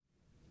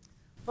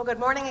Well, good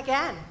morning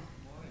again.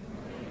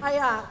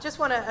 I just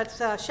want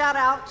to shout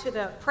out to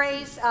the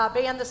praise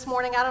band this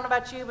morning. I don't know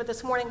about you, but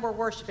this morning we're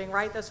worshiping,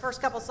 right? Those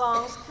first couple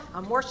songs,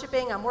 I'm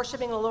worshiping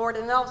the Lord,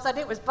 and then all of a sudden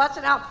it was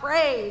busting out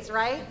praise,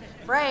 right?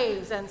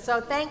 Praise. And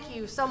so thank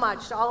you so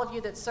much to all of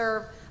you that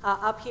serve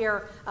up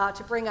here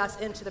to bring us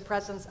into the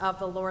presence of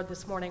the Lord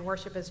this morning.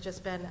 Worship has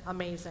just been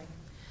amazing.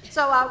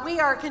 So we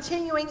are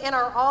continuing in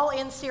our All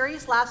In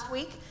series. Last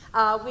week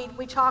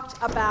we talked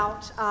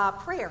about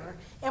prayer,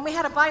 and we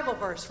had a Bible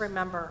verse.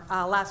 Remember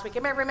last week?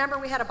 You may remember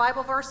we had a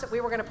Bible verse that we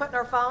were going to put in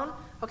our phone.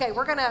 Okay,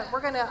 we're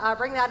gonna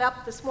bring that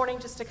up this morning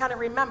just to kind of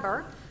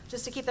remember,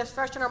 just to keep this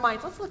fresh in our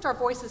minds. Let's lift our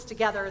voices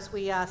together as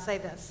we say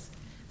this.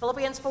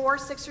 Philippians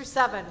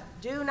 4:6-7.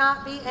 Do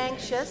not be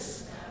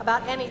anxious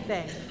about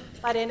anything,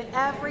 but in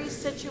every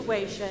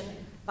situation,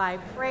 by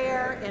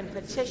prayer and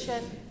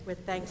petition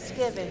with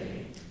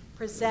thanksgiving,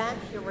 present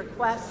your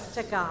requests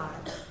to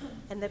God,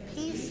 and the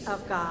peace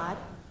of God,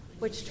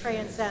 which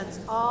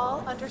transcends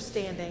all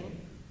understanding,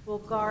 will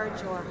guard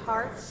your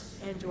hearts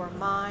and your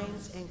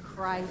minds in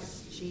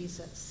Christ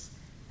Jesus.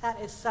 That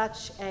is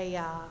such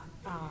an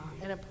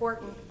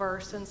important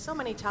verse, and so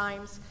many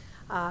times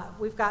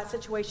we've got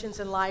situations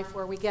in life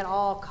where we get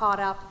all caught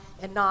up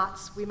in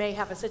knots. We may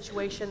have a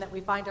situation that we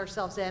find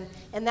ourselves in,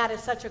 and that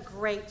is such a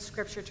great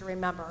scripture to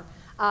remember.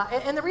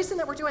 And the reason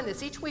that we're doing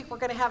this, each week we're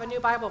going to have a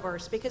new Bible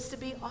verse, because to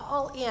be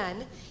all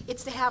in,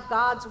 it's to have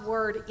God's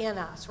word in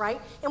us,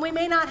 right? And we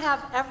may not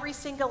have every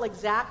single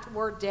exact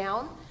word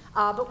down,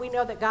 but we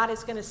know that God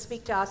is going to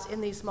speak to us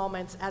in these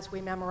moments as we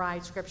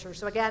memorize Scripture.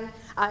 So again,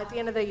 at the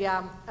end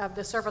of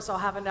the service, I'll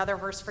have another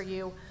verse for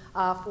you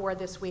for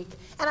this week.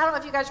 And I don't know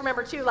if you guys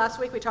remember, too, last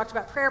week we talked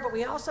about prayer, but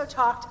we also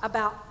talked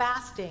about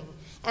fasting.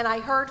 And I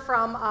heard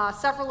from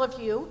several of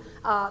you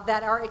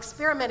that are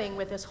experimenting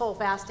with this whole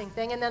fasting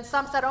thing. And then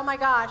some said, oh my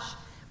gosh,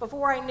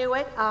 before I knew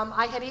it,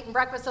 I had eaten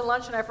breakfast and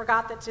lunch and I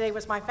forgot that today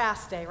was my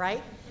fast day,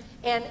 right?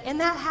 And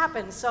that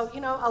happens. So,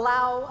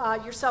 allow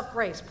yourself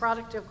grace,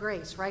 product of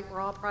grace, right? We're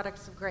all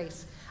products of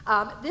grace.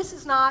 This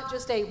is not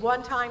just a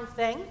one-time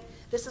thing.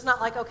 This is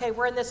not like, okay,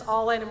 we're in this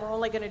all in and we're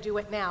only going to do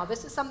it now.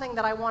 This is something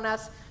that I want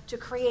us to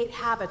create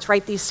habits,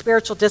 right? These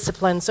spiritual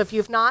disciplines. So if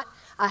you've not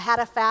had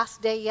a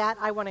fast day yet,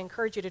 I want to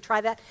encourage you to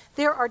try that.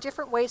 There are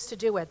different ways to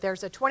do it.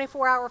 There's a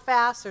 24-hour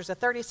fast. There's a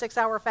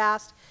 36-hour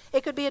fast.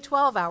 It could be a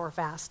 12-hour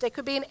fast. It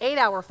could be an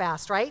 8-hour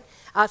fast, right?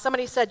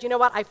 Somebody said, you know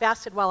what? I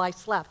fasted while I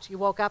slept. You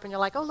woke up and you're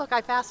like, oh, look,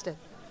 I fasted.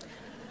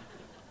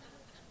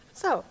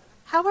 So,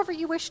 however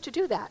you wish to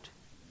do that.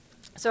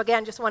 So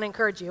again, just want to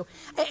encourage you.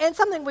 And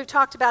something we've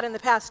talked about in the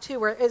past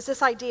too is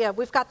this idea,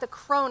 we've got the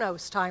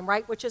Chronos time,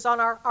 right, which is on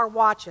our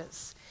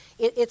watches.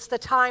 It's the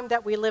time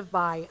that we live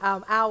by,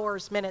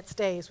 hours, minutes,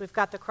 days. We've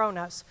got the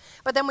Chronos.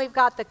 But then we've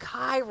got the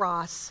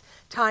Kairos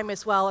time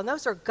as well, and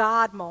those are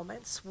God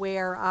moments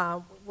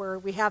where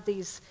we have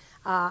these,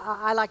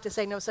 I like to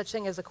say no such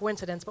thing as a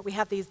coincidence, but we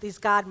have these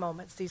God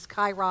moments, these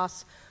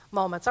Kairos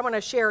moments. I want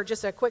to share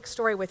just a quick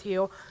story with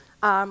you.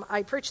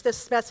 I preached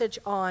this message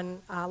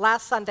on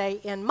last Sunday,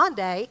 and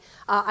Monday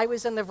I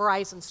was in the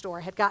Verizon store.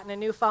 I had gotten a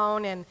new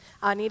phone and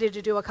needed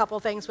to do a couple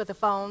things with the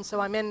phone, so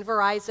I'm in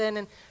Verizon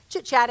and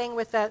chit-chatting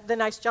with the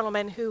nice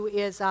gentleman who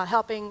is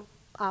helping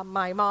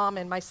my mom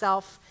and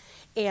myself.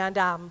 And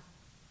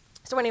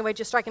so anyway,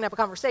 just striking up a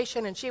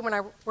conversation, and she and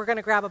I were going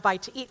to grab a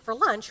bite to eat for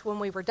lunch when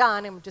we were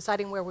done and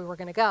deciding where we were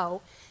going to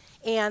go.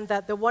 And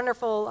the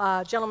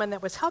wonderful gentleman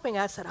that was helping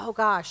us said, oh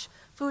gosh,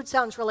 food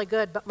sounds really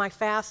good, but my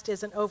fast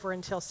isn't over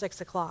until 6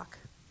 o'clock.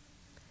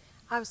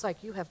 I was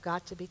like, you have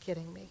got to be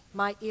kidding me.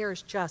 My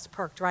ears just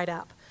perked right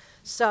up.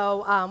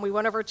 So we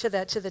went over to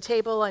the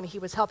table, and he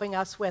was helping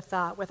us with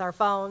our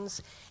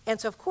phones. And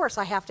so, of course,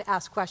 I have to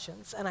ask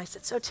questions. And I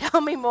said, so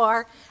tell me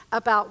more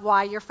about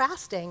why you're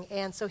fasting.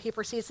 And so he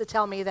proceeds to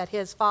tell me that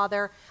his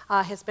father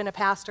has been a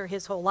pastor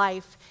his whole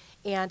life,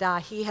 and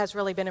he has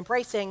really been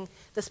embracing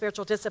the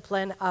spiritual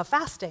discipline of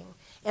fasting.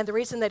 And the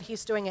reason that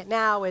he's doing it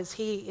now is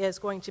he is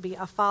going to be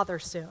a father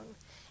soon.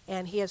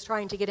 And he is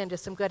trying to get into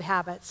some good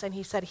habits. And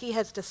he said he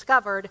has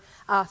discovered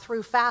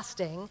through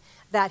fasting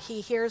that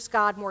he hears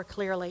God more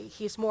clearly.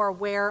 He's more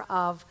aware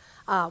of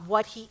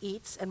what he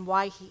eats and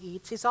why he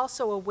eats. He's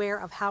also aware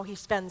of how he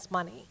spends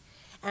money.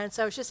 And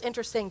so it's just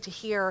interesting to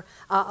hear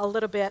a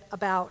little bit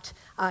about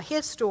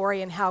his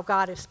story and how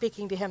God is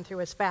speaking to him through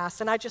his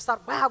fast. And I just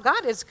thought, wow,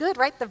 God is good,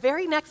 right? The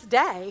very next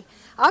day,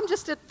 I'm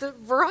just at the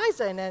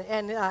Verizon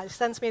and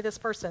sends me this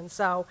person.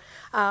 So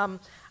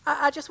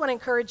I just want to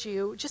encourage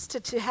you just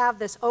to have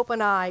this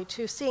open eye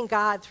to seeing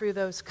God through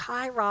those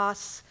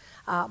Kairos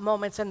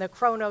moments and the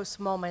Chronos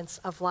moments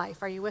of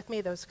life. Are you with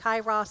me? Those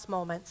Kairos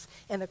moments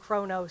and the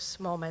Chronos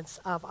moments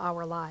of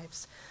our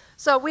lives.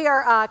 So we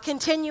are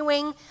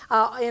continuing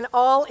in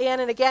All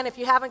In. And again, if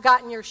you haven't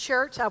gotten your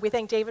shirt, we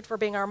thank David for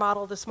being our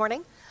model this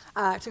morning,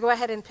 to go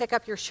ahead and pick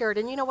up your shirt.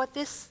 And you know what?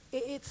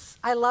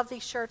 I love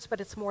these shirts, but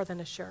it's more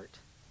than a shirt,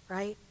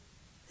 right?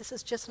 This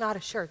is just not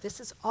a shirt. This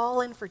is all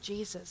in for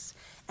Jesus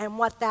and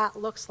what that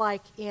looks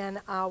like in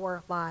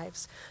our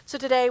lives. So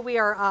today we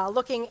are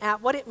looking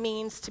at what it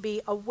means to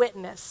be a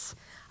witness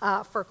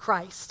for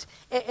Christ.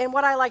 And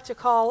what I like to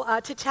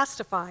call to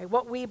testify,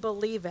 what we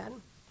believe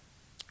in.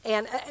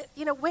 And,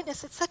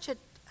 witness, it's such a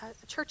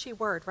churchy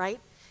word, right?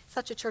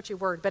 Such a churchy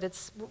word,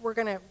 but we're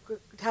going to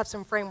have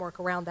some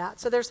framework around that.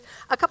 So there's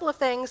a couple of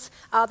things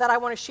that I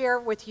want to share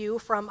with you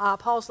from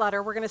Paul's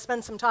letter. We're going to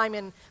spend some time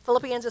in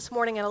Philippians this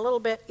morning and a little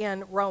bit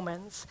in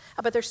Romans.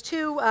 But there's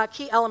two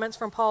key elements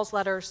from Paul's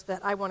letter that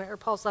I want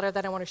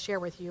to share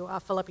with you,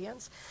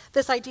 Philippians.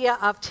 This idea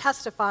of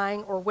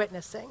testifying or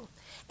witnessing.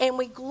 And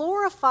we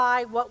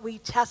glorify what we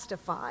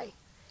testify.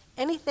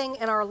 Anything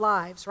in our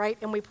lives, right?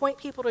 And we point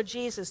people to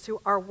Jesus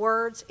through our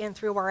words and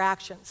through our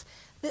actions.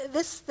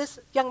 This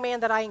young man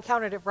that I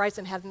encountered at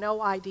Verizon had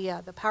no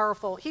idea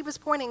he was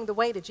pointing the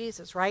way to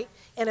Jesus, right?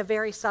 In a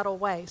very subtle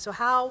way. So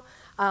how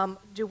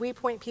do we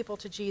point people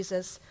to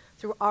Jesus?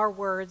 Through our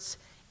words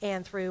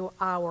and through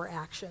our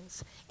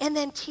actions. And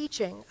then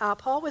teaching.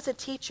 Paul was a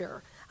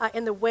teacher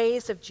in the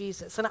ways of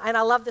Jesus. And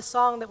I love the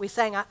song that we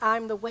sang,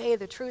 I'm the way,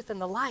 the truth,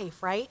 and the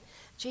life, right?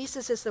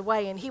 Jesus is the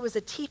way, and he was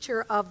a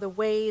teacher of the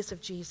ways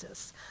of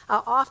Jesus,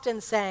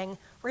 often saying,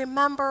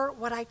 remember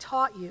what I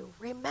taught you.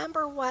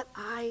 Remember what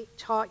I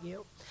taught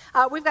you.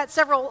 We've got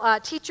several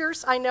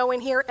teachers I know in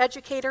here,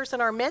 educators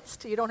in our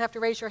midst. You don't have to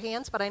raise your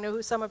hands, but I know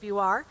who some of you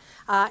are.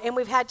 And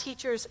we've had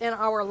teachers in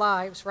our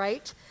lives,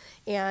 right?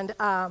 And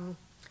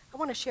I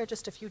want to share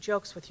just a few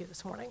jokes with you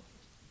this morning.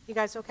 You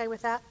guys okay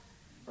with that?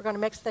 We're going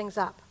to mix things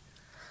up.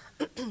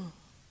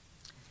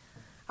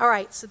 All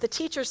right, so the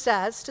teacher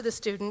says to the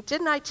student,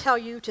 didn't I tell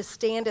you to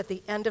stand at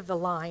the end of the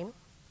line?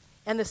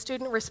 And the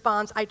student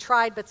responds, I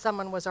tried, but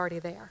someone was already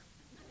there.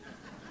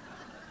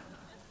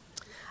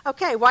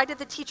 Okay, why did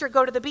the teacher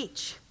go to the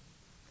beach?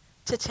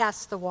 To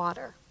test the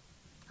water.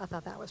 I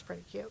thought that was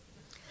pretty cute.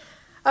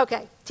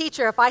 Okay,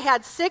 teacher, if I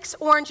had 6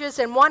 oranges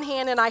in one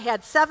hand and I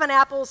had 7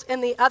 apples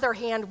in the other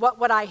hand, what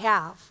would I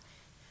have?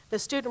 The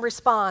student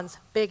responds,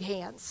 big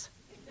hands.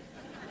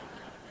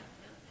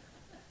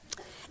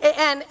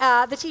 And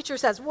the teacher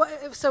says,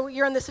 so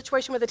you're in this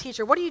situation with a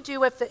teacher. What do you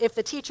do if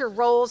the teacher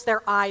rolls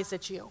their eyes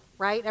at you,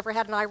 right? Ever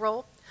had an eye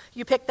roll?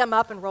 You pick them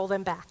up and roll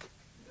them back.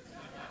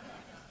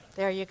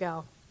 There you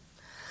go.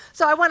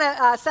 So I want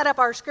to set up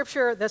our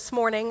scripture this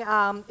morning.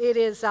 It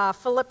is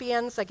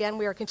Philippians. Again,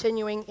 we are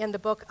continuing in the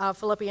book of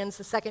Philippians,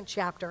 the 2nd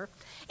chapter.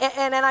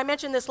 And I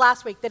mentioned this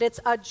last week, that it's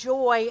a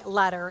joy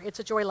letter.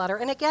 It's a joy letter.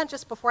 And again,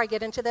 just before I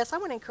get into this, I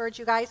want to encourage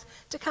you guys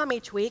to come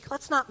each week.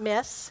 Let's not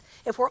miss.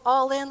 If we're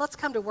all in, let's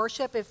come to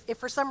worship. If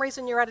for some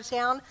reason you're out of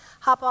town,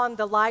 hop on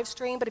the live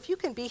stream. But if you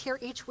can be here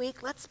each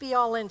week, let's be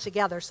all in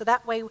together. So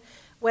that way,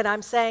 when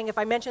I'm saying, if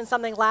I mentioned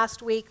something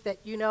last week, that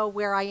you know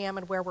where I am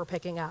and where we're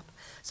picking up.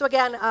 So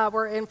again,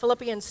 we're in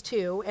Philippians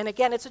 2, and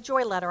again, it's a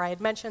joy letter. I had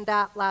mentioned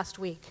that last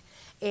week.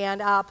 And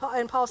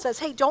Paul says,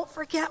 hey, don't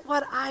forget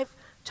what I've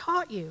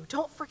taught you.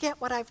 Don't forget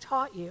what I've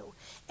taught you.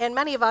 And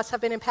many of us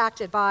have been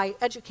impacted by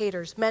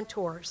educators,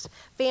 mentors,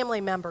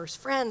 family members,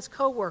 friends,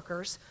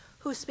 co-workers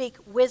who speak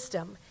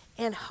wisdom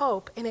and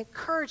hope and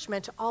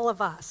encouragement to all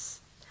of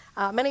us.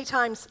 Many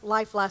times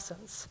life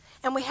lessons.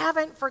 And we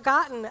haven't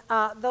forgotten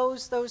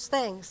those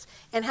things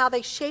and how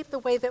they shape the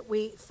way that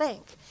we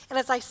think. And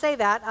as I say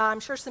that, I'm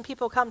sure some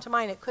people come to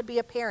mind. It could be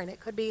a parent. It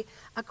could be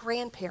a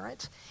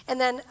grandparent. And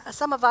then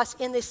some of us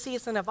in this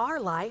season of our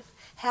life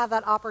have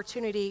that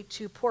opportunity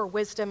to pour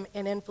wisdom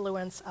and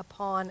influence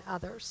upon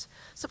others.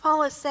 So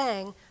Paul is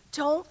saying,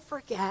 don't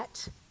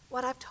forget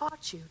what I've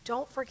taught you.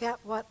 Don't forget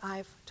what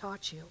I've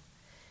taught you.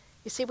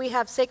 You see, we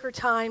have sacred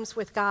times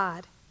with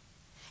God.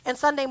 And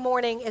Sunday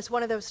morning is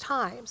one of those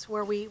times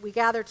where we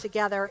gather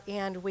together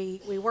and we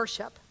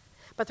worship.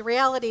 But the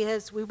reality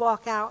is we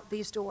walk out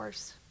these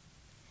doors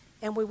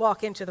and we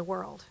walk into the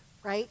world,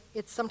 right?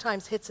 It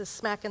sometimes hits us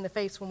smack in the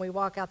face when we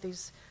walk out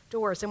these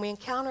doors and we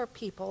encounter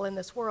people in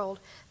this world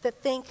that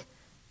think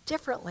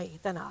differently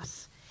than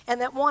us and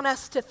that want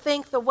us to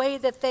think the way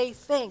that they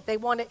think. They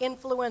want to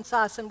influence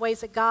us in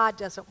ways that God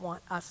doesn't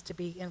want us to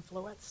be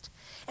influenced.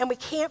 And we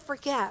can't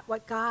forget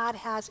what God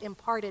has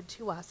imparted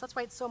to us. That's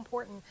why it's so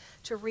important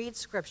to read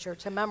Scripture,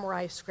 to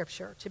memorize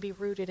Scripture, to be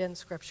rooted in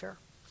Scripture.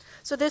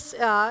 So this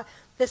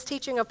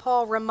teaching of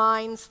Paul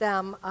reminds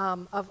them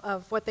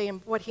of what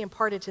he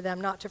imparted to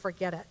them, not to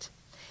forget it.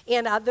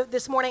 And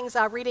this morning's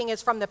reading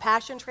is from the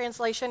Passion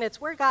Translation.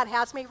 It's Where God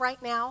Has Me right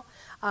now.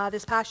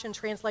 This Passion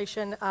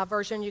Translation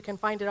version, you can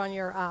find it on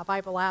your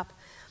Bible app,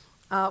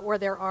 or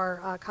there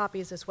are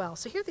copies as well.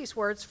 So hear these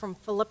words from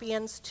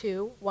Philippians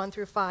 2, 1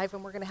 through 5,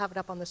 and we're going to have it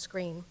up on the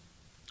screen.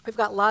 We've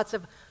got lots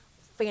of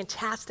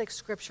fantastic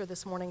scripture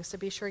this morning, so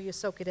be sure you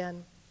soak it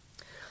in.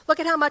 Look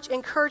at how much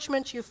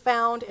encouragement you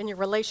found in your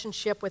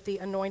relationship with the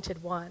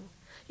Anointed One.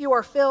 You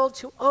are filled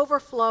to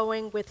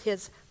overflowing with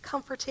his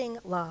comforting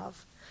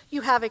love.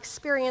 You have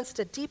experienced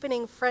a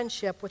deepening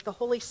friendship with the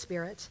Holy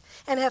Spirit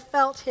and have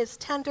felt his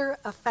tender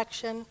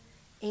affection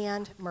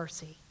and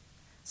mercy.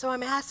 So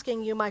I'm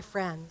asking you, my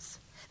friends,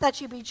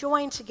 that you be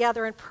joined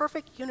together in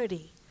perfect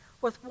unity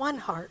with one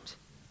heart,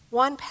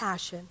 one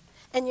passion,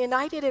 and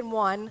united in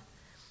one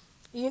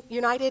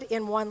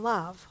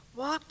love.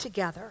 Walk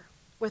together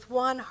with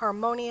one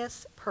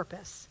harmonious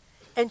purpose,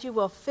 and you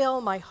will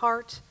fill my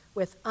heart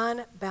with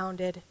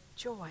unbounded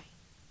joy.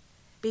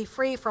 Be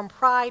free from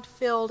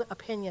pride-filled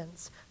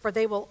opinions, for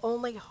they will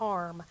only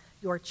harm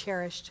your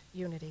cherished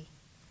unity.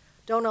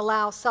 Don't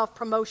allow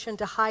self-promotion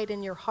to hide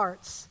in your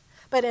hearts,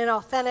 but in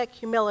authentic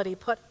humility,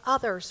 put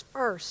others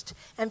first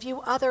and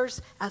view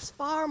others as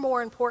far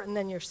more important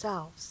than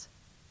yourselves.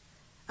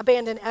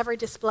 Abandon every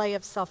display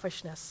of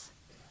selfishness.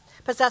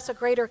 Possess a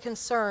greater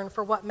concern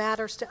for what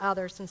matters to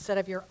others instead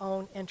of your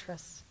own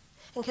interests.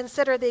 And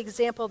consider the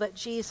example that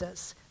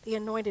Jesus, the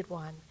Anointed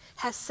One,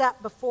 has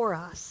set before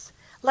us.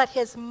 Let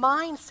his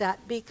mindset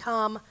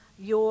become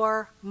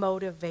your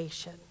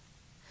motivation.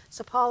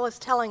 So Paul is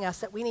telling us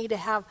that we need to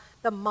have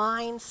the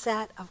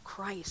mindset of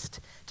Christ,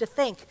 to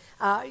think.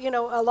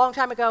 A long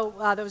time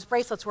ago, those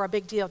bracelets were a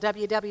big deal.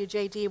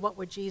 WWJD, what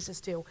would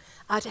Jesus do?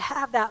 To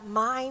have that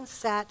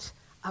mindset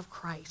of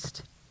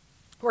Christ.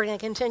 We're going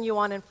to continue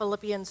on in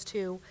Philippians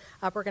 2.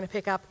 We're going to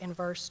pick up in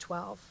verse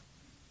 12.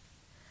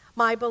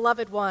 My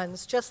beloved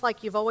ones, just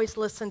like you've always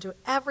listened to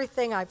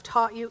everything I've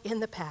taught you in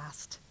the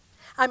past,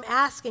 I'm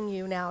asking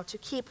you now to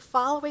keep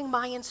following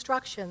my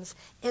instructions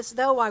as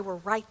though I were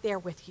right there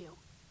with you.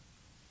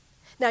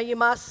 Now you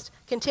must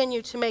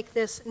continue to make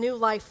this new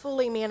life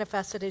fully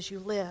manifested as you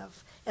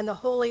live in the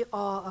holy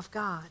awe of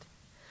God,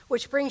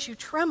 which brings you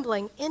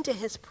trembling into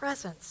his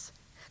presence.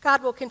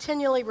 God will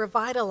continually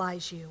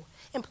revitalize you,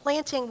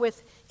 implanting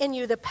within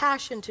you the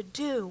passion to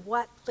do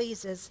what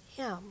pleases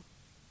him.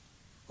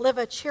 Live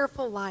a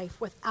cheerful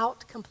life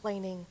without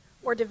complaining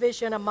or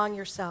division among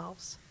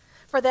yourselves,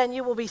 for then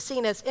you will be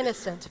seen as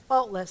innocent,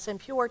 faultless, and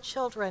pure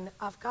children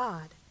of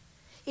God,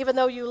 even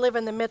though you live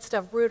in the midst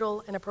of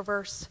brutal and a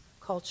perverse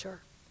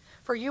culture.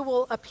 For you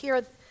will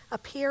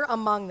appear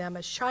among them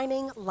as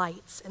shining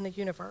lights in the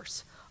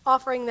universe,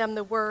 offering them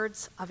the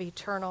words of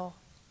eternal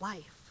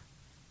life.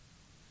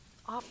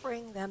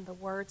 Offering them the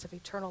words of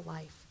eternal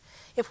life.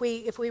 If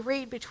we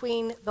read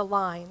between the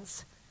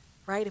lines,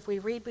 right? If we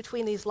read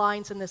between these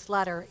lines in this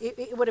letter,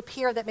 it would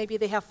appear that maybe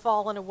they have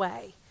fallen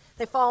away.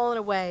 They've fallen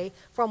away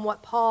from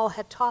what Paul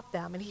had taught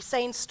them. And he's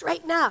saying,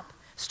 straighten up,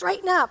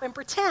 and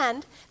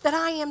pretend that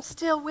I am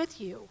still with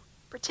you.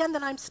 Pretend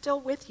that I'm still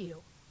with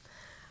you.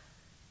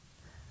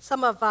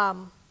 Some of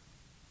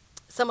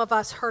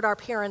us heard our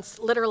parents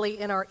literally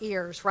in our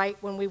ears, right,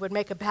 when we would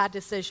make a bad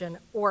decision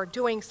or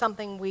doing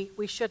something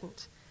we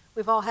shouldn't.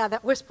 We've all had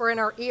that whisper in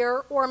our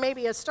ear, or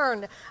maybe a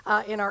stern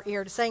in our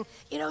ear, to saying,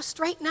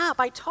 straighten up,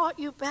 I taught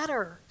you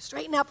better.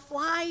 Straighten up,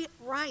 fly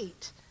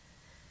right.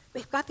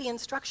 We've got the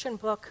instruction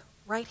book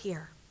right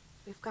here.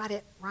 We've got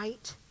it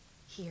right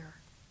here.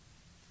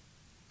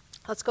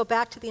 Let's go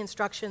back to the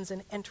instructions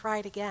and try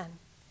it again.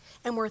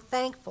 And we're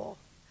thankful.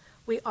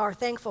 We are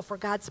thankful for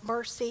God's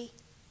mercy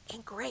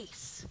and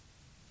grace.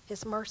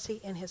 His mercy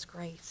and his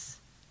grace.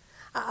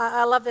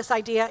 I love this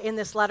idea in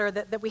this letter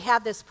that we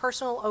have this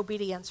personal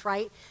obedience,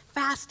 right?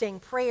 Fasting,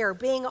 prayer,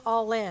 being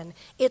all in.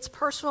 It's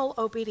personal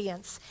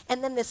obedience.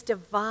 And then this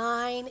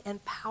divine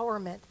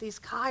empowerment, these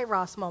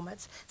kairos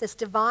moments, this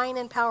divine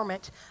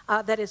empowerment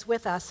that is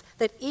with us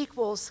that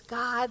equals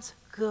God's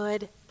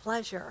good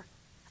pleasure.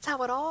 That's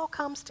how it all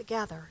comes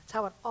together. It's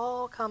how it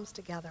all comes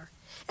together.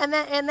 And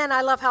then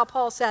I love how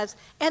Paul says,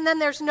 and then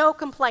there's no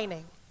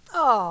complaining.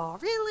 Oh,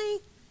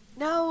 really?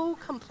 No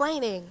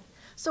complaining.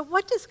 So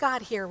what does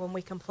God hear when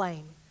we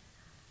complain?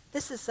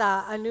 This is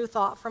a new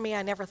thought for me.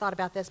 I never thought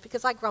about this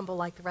because I grumble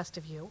like the rest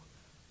of you.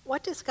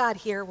 What does God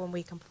hear when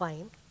we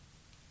complain?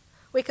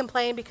 We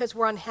complain because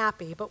we're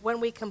unhappy, but when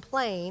we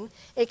complain,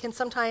 it can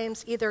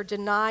sometimes either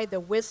deny the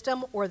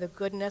wisdom or the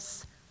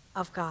goodness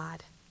of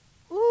God.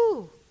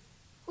 Ooh,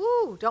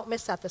 don't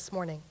miss that this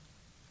morning.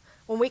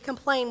 When we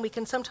complain, we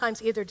can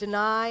sometimes either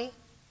deny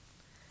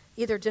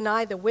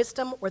the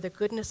wisdom or the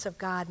goodness of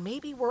God.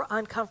 Maybe we're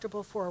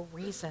uncomfortable for a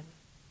reason.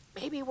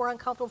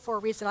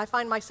 I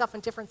find myself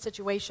in different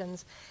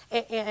situations,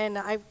 and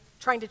I'm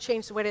trying to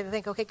change the way to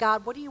think, okay,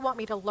 God, what do you want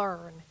me to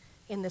learn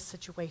in this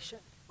situation?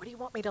 What do you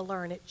want me to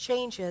learn? It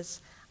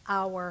changes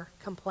our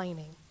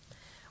complaining. I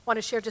want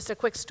to share just a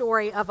quick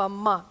story of a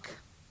monk.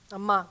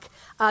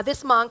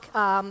 This monk,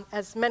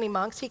 as many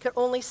monks, he could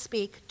only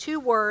speak 2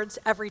 words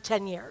every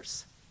 10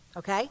 years,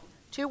 okay?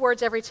 2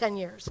 words every 10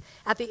 years.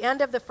 At the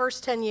end of the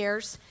first 10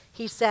 years,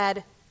 he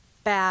said,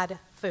 bad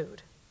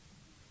food.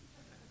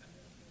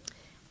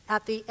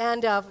 At the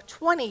end of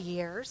 20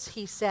 years,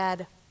 he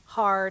said,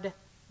 hard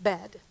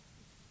bed.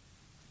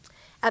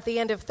 At the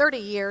end of 30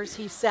 years,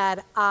 he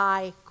said,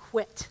 I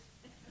quit.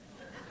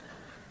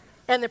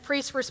 And the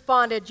priest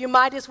responded, you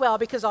might as well,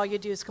 because all you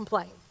do is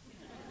complain.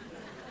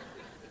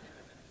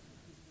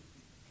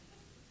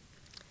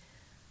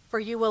 For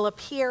you will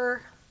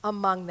appear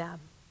among them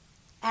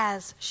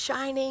as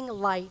shining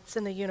lights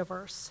in the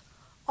universe,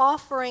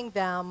 offering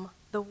them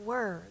the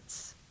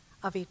words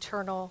of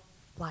eternal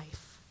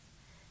life.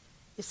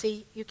 You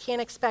see, you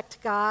can't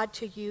expect God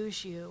to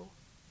use you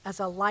as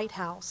a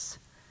lighthouse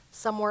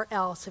somewhere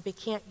else if he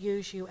can't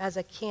use you as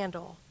a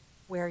candle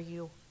where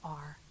you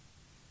are.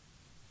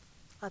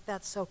 Let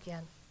that soak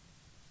in.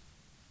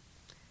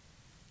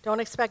 Don't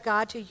expect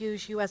God to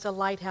use you as a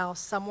lighthouse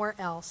somewhere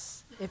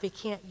else if he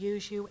can't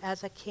use you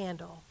as a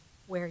candle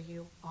where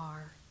you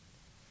are.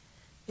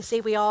 You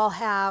see, we all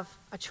have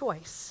a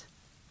choice.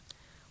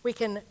 We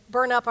can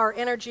burn up our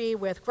energy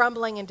with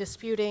grumbling and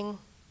disputing,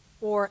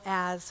 or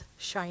as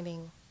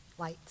shining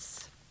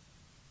lights.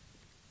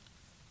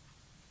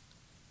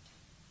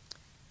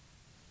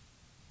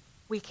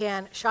 We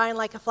can shine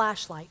like a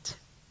flashlight,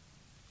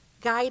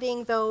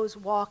 guiding those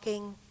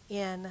walking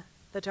in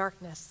the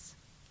darkness,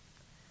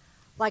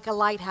 like a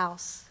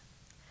lighthouse,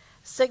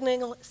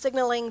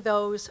 signaling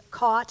those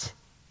caught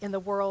in the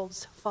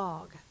world's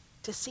fog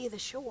to see the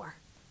shore,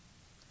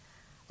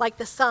 like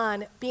the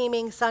sun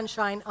beaming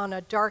sunshine on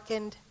a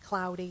darkened,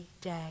 cloudy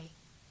day,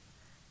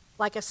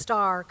 like a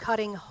star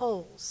cutting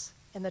holes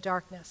in the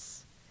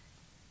darkness,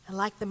 and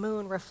like the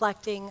moon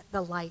reflecting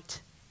the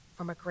light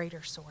from a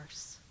greater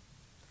source.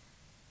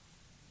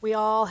 We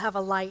all have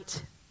a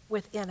light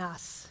within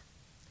us,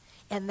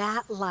 and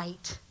that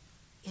light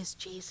is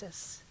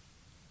Jesus.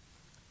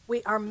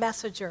 We are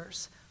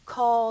messengers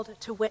called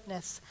to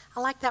witness. I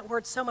like that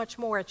word so much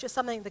more. It's just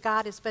something that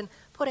God has been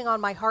putting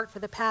on my heart for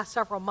the past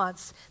several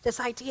months. This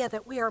idea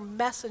that we are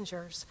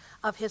messengers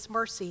of his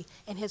mercy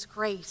and his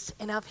grace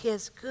and of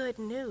his good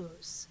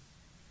news.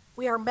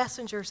 We are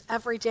messengers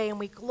every day, and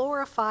we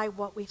glorify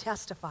what we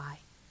testify.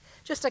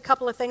 Just a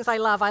couple of things I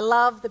love. I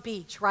love the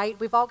beach, right?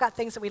 We've all got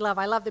things that we love.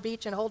 I love the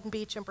beach, and Holden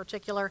Beach in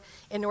particular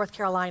in North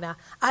Carolina.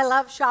 I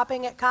love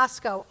shopping at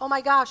Costco. Oh my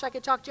gosh, I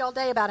could talk to you all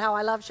day about how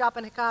I love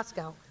shopping at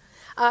Costco.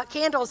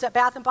 Candles at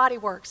Bath & Body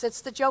Works.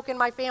 It's the joke in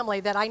my family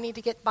that I need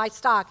to get my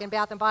stock in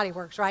Bath & Body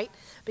Works, right?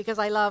 Because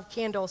I love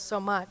candles so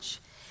much.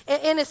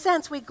 In a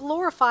sense, we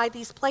glorify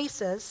these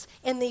places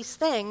and these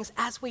things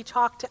as we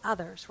talk to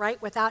others,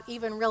 right? Without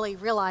even really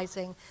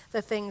realizing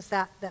the things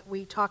that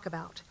we talk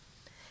about.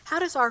 How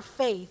does our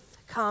faith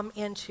come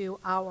into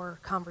our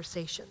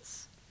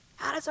conversations?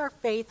 How does our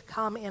faith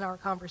come in our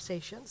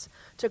conversations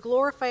to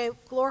glorify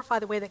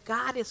the way that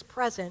God is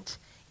present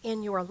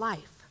in your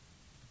life?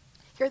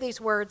 Hear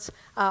these words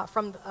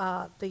from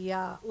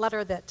the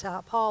letter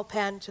that Paul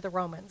penned to the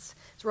Romans.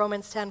 It's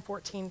Romans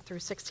 10:14 through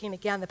 16.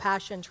 Again, the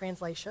Passion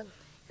Translation.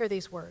 Hear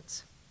these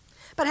words.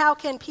 But how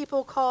can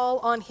people call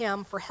on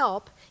him for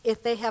help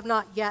if they have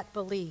not yet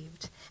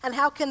believed? And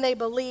how can they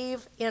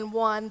believe in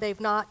one they've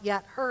not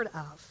yet heard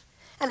of?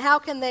 And how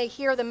can they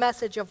hear the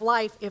message of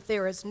life if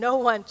there is no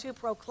one to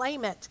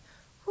proclaim it?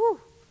 Whew.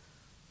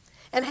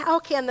 And how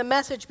can the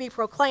message be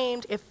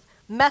proclaimed if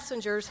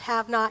messengers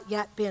have not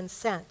yet been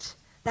sent?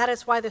 That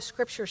is why the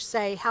scriptures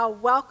say, how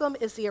welcome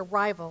is the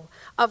arrival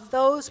of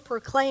those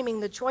proclaiming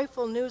the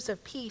joyful news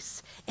of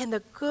peace and the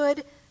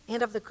good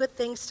and of the good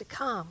things to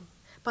come.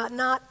 But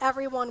not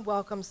everyone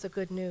welcomes the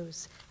good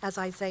news, as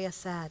Isaiah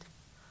said.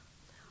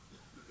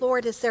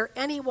 Lord, is there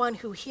anyone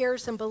who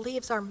hears and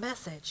believes our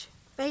message?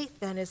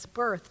 Faith then is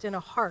birthed in a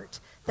heart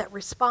that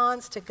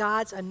responds to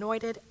God's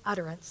anointed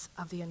utterance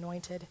of the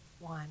Anointed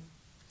One.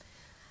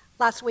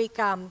 Last week,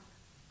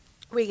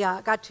 we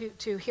got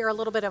to hear a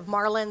little bit of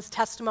Marlon's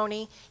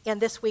testimony,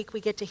 and this week we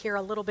get to hear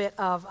a little bit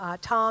of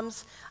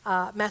Tom's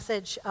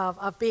message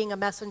of being a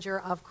messenger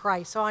of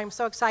Christ. So I'm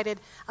so excited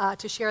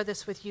to share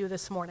this with you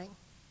this morning.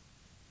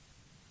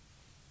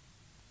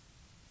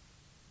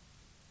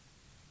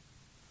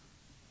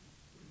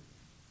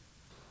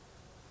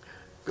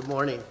 Good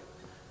morning.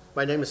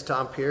 My name is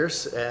Tom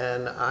Pierce,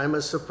 and I'm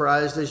as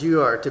surprised as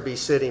you are to be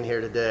sitting here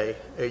today.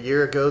 A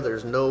year ago,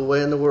 there's no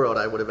way in the world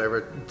I would have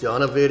ever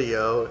done a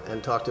video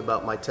and talked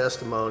about my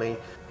testimony.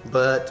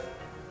 But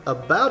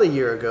about a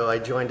year ago, I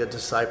joined a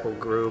disciple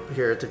group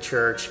here at the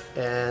church,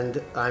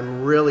 and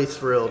I'm really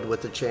thrilled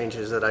with the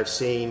changes that I've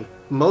seen,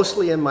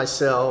 mostly in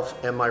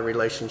myself and my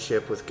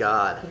relationship with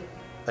God.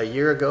 A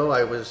year ago,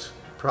 I was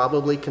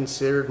probably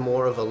considered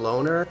more of a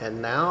loner,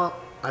 and now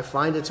I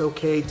find it's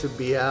okay to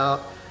be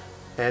out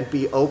and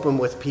be open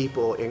with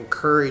people,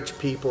 encourage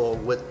people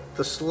with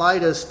the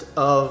slightest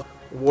of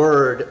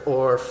word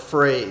or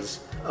phrase.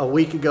 A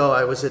week ago,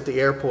 I was at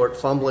the airport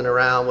fumbling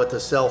around with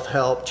the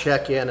self-help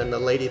check-in, and the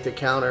lady at the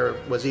counter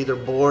was either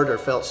bored or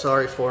felt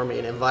sorry for me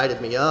and invited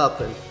me up.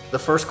 And the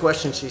first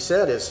question she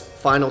said is,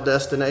 "Final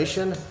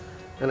destination?"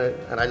 And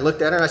I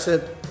looked at her and I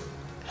said,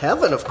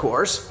 "Heaven, of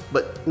course,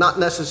 but not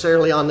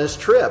necessarily on this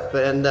trip."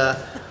 And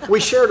we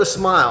shared a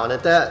smile, and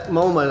at that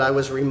moment I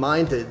was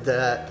reminded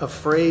that a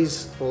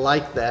phrase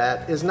like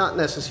that is not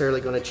necessarily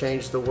going to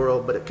change the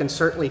world, but it can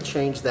certainly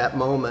change that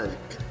moment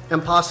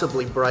and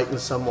possibly brighten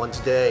someone's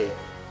day.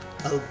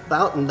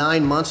 About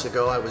 9 months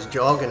ago, I was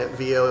jogging at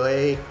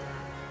VOA,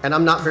 and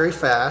I'm not very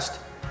fast,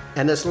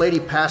 and this lady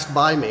passed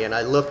by me, and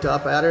I looked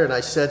up at her and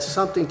I said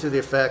something to the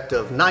effect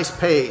of "nice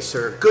pace"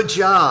 or "good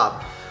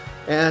job."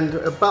 And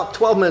about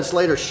 12 minutes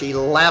later, she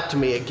lapped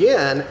me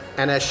again,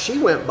 and as she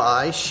went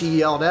by, she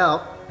yelled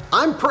out,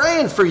 "I'm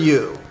praying for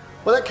you."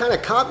 Well, that kind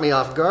of caught me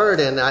off guard,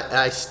 and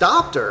I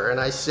stopped her, and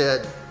I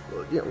said,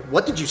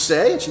 "What did you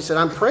say?" And she said,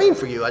 "I'm praying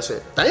for you." I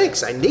said,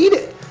 "Thanks, I need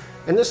it."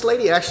 And this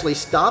lady actually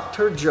stopped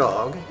her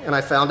jog, and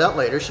I found out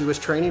later she was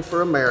training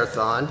for a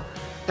marathon,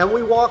 and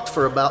we walked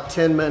for about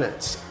 10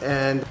 minutes.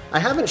 And I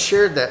haven't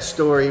shared that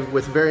story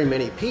with very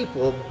many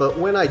people, but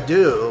when I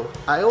do,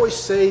 I always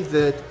say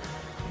that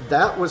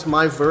that was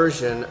my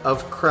version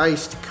of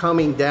Christ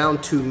coming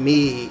down to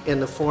me in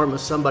the form of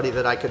somebody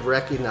that I could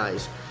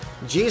recognize.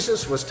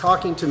 Jesus was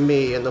talking to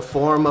me in the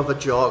form of a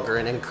jogger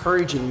and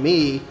encouraging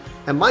me,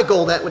 and my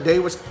goal that day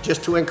was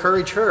just to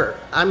encourage her.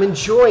 I'm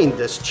enjoying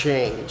this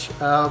change.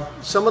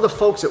 Some of the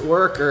folks at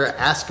work are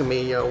asking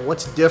me,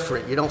 what's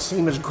different? You don't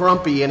seem as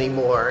grumpy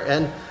anymore.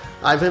 And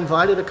I've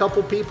invited a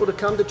couple people to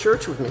come to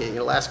church with me. In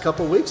the last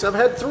couple of weeks, I've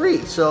had 3.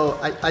 So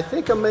I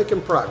think I'm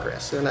making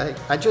progress. And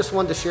I just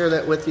wanted to share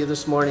that with you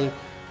this morning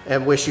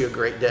and wish you a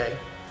great day.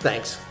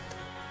 Thanks.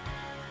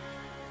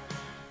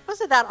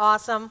 Wasn't that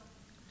awesome?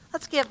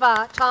 Let's give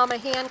Tom a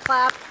hand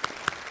clap.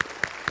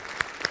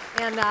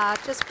 And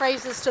just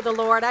praises to the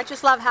Lord. I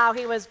just love how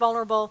he was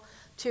vulnerable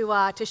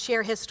to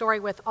share his story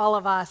with all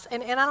of us.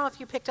 And I don't know if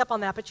you picked up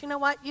on that, but you know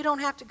what? You don't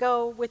have to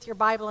go with your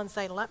Bible and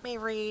say, let me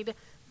read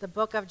the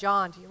book of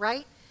John to you,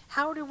 right?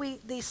 How do we,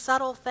 these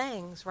subtle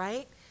things,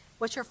 right?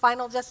 What's your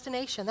final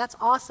destination? That's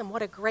awesome.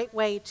 What a great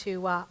way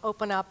to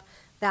open up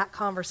that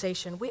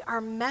conversation. We are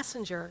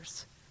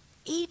messengers.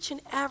 Each and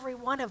every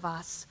one of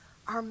us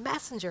are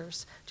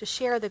messengers to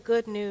share the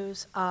good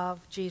news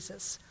of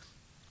Jesus.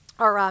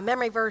 Our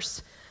memory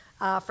verse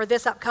for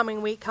this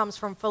upcoming week comes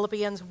from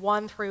Philippians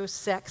 1 through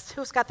 6.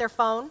 Who's got their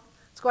phone?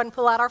 Let's go ahead and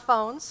pull out our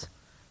phones.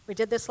 We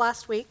did this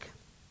last week.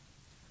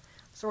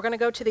 So we're going to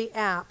go to the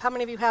app. How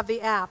many of you have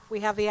the app? We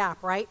have the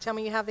app, right? Tell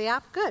me you have the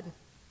app. Good.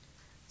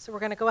 So we're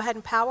going to go ahead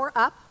and power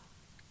up.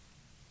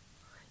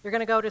 You're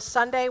going to go to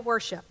Sunday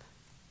worship.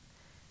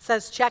 It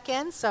says check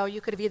in, so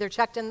you could have either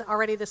checked in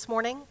already this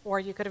morning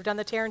or you could have done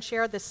the tear and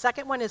share. The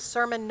second one is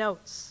sermon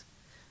notes.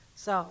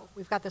 So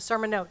we've got the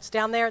sermon notes.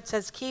 Down there it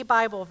says key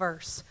Bible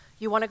verse.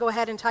 You want to go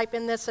ahead and type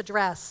in this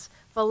address,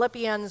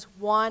 Philippians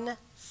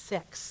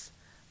 1:6.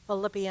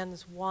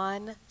 Philippians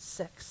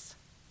 1:6.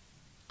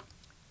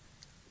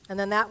 And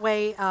then that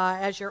way,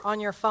 as you're on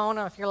your phone,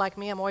 or if you're like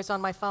me, I'm always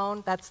on my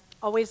phone, that's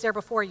always there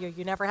before you.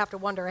 You never have to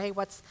wonder, hey,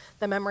 what's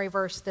the memory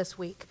verse this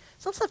week?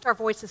 So let's lift our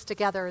voices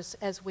together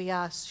as we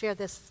share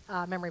this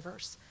memory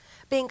verse.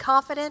 Being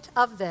confident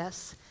of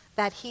this,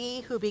 that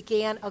he who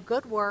began a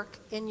good work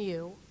in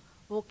you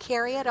will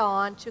carry it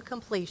on to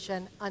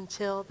completion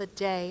until the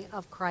day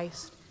of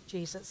Christ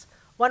Jesus.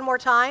 One more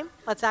time.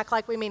 Let's act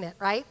like we mean it,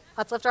 right?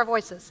 Let's lift our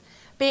voices.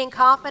 Being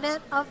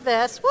confident of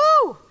this,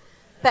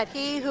 that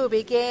he who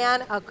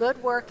began a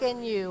good work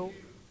in you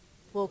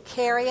will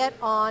carry it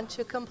on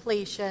to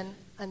completion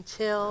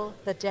until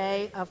the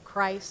day of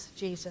Christ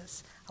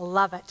Jesus. I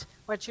love it.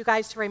 I want you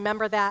guys to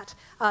remember that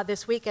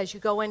this week as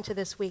you go into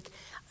this week.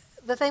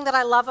 The thing that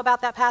I love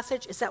about that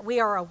passage is that we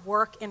are a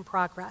work in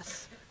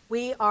progress.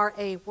 We are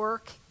a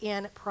work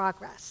in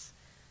progress.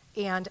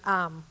 And,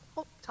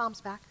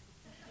 Tom's back.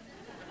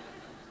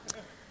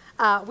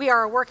 We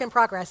are a work in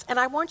progress. And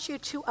I want you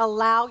to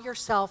allow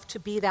yourself to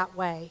be that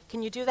way.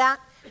 Can you do that?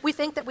 We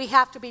think that we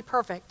have to be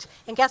perfect.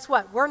 And guess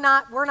what? We're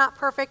not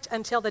perfect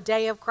until the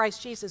day of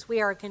Christ Jesus. We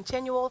are a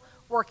continual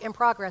work in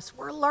progress.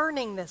 We're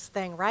learning this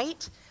thing,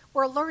 right?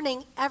 We're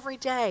learning every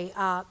day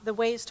the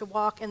ways to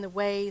walk in the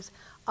ways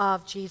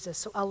of Jesus.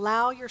 So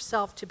allow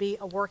yourself to be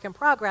a work in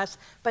progress,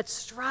 but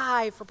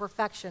strive for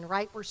perfection,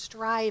 right? We're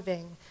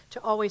striving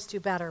to always do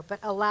better, but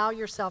allow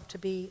yourself to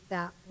be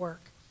that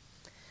work.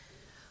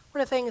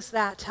 One of the things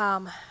that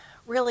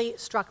really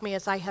struck me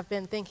as I have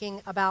been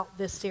thinking about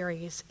this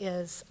series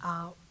is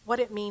what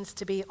it means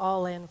to be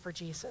all in for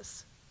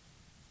Jesus.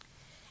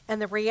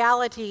 And the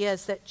reality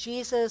is that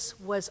Jesus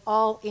was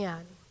all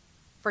in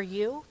for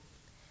you,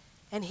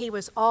 and he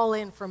was all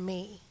in for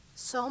me,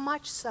 so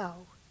much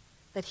so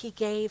that he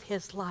gave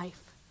his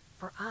life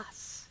for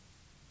us.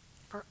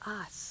 For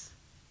us.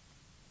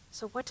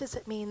 So what does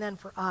it mean then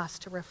for us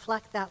to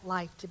reflect that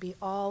life, to be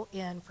all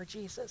in for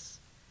Jesus?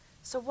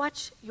 So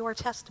what's your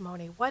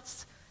testimony?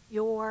 What's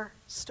your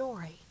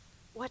story?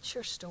 What's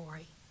your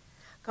story?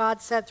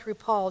 God said through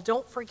Paul,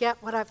 don't forget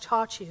what I've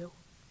taught you.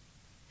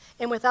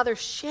 And with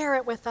others, share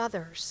it with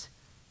others.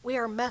 We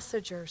are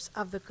messengers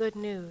of the good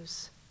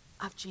news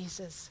of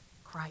Jesus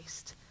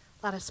Christ.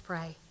 Let us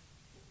pray.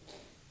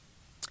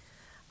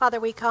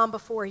 Father, we come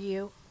before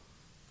you.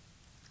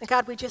 And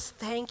God, we just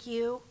thank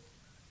you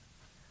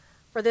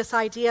for this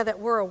idea that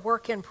we're a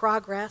work in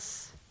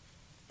progress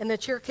and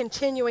that you're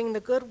continuing the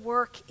good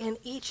work in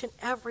each and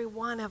every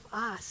one of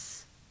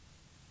us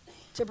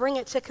to bring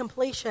it to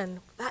completion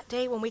that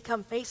day when we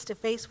come face to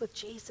face with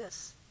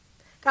Jesus.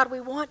 God, we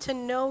want to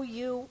know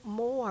you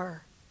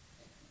more.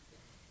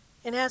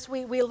 And as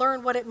we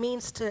learn what it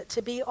means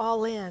to be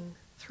all in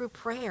through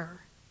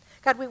prayer.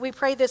 God, we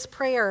pray this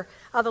prayer,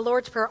 the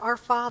Lord's Prayer, our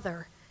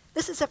Father.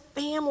 This is a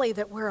family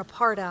that we're a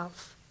part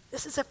of.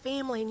 This is a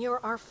family and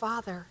you're our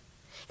Father.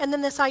 And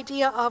then this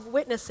idea of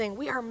witnessing.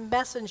 We are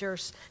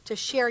messengers to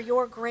share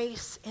your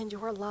grace and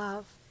your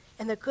love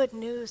and the good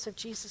news of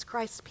Jesus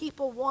Christ.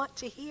 People want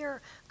to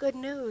hear good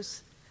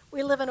news.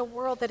 We live in a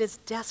world that is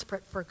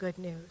desperate for good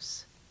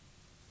news.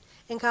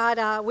 And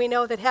God, we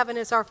know that heaven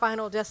is our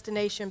final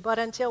destination, but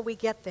until we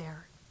get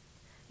there,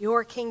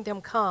 your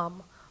kingdom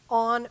come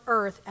on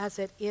earth as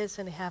it is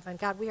in heaven.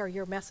 God, we are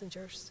your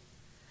messengers.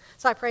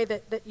 So I pray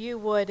that you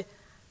would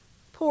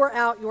pour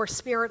out your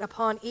Spirit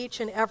upon each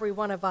and every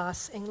one of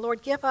us. And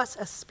Lord, give us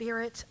a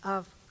spirit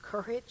of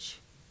courage,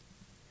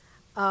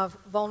 of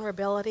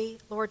vulnerability,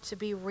 Lord, to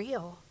be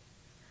real.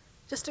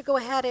 Just to go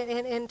ahead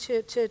and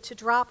to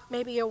drop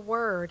maybe a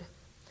word.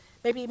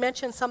 Maybe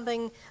mention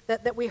something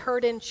that we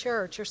heard in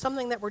church or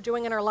something that we're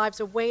doing in our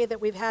lives, a way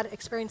that we've had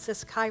experienced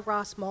this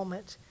Kairos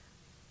moment.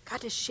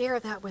 God, to share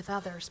that with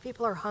others.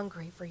 People are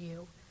hungry for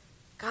you.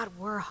 God,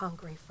 we're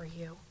hungry for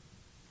you.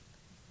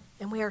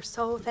 And we are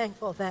so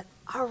thankful that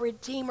our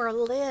Redeemer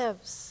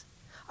lives.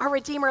 Our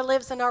Redeemer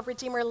lives, and our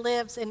Redeemer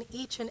lives in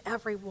each and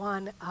every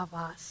one of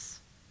us.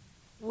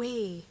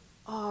 We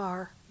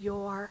are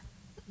your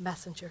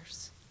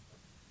messengers.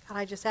 God,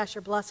 I just ask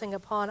your blessing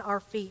upon our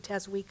feet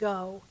as we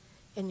go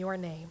in your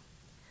name.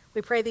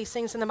 We pray these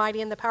things in the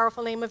mighty and the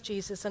powerful name of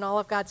Jesus, and all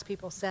of God's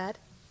people said,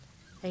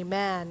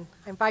 amen.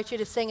 I invite you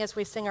to sing as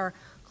we sing our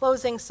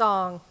closing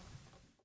song.